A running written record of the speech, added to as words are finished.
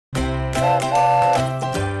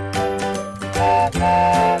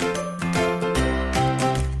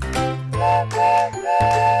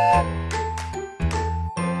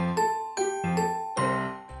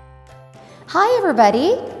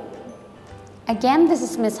everybody. Again, this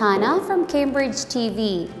is Miss Hannah from Cambridge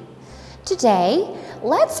TV. Today,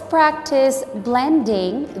 let's practice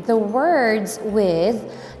blending the words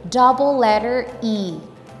with double letter E.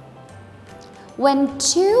 When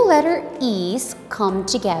two letter E's come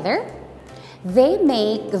together, they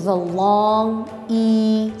make the long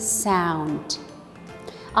E sound.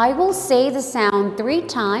 I will say the sound 3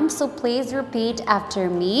 times, so please repeat after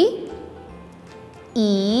me.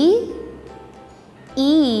 E,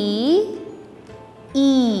 E,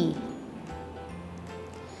 E.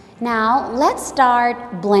 Now, let's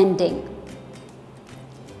start blending.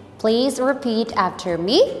 Please repeat after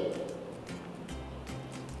me.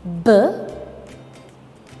 B,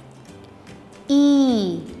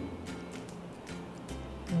 E,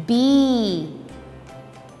 B,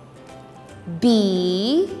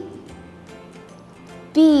 B,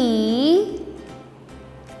 B,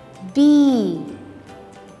 B.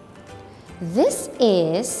 This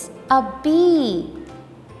is a B.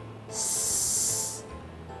 S,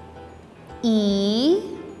 E,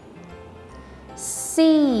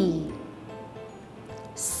 C,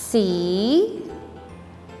 C,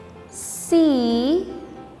 C,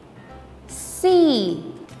 C.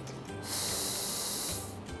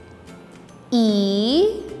 F,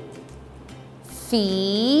 E,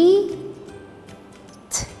 feet,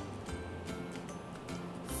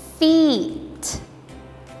 feet,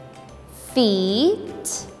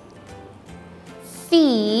 feet,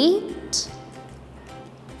 feet,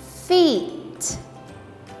 feet.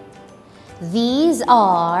 These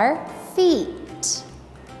are feet.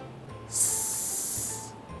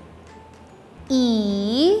 S,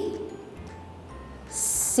 E,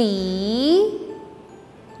 C,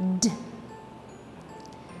 D.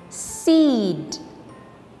 Seed,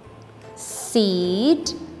 seed,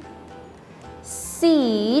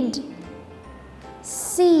 seed,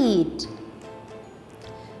 seed.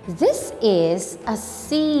 This is a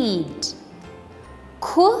seed.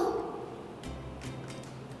 Q,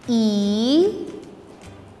 E,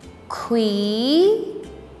 qui,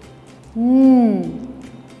 n.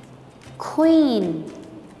 Queen,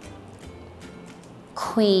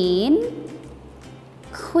 queen,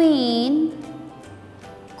 queen,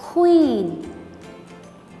 queen.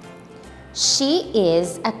 She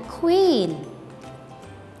is a queen.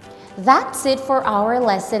 That's it for our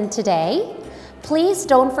lesson today. Please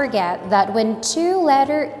don't forget that when two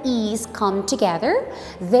letter E's come together,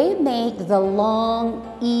 they make the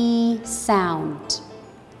long E sound.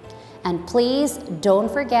 And please don't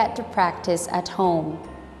forget to practice at home.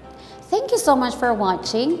 Thank you so much for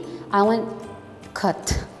watching.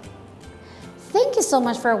 Thank you so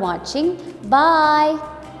much for watching. Bye.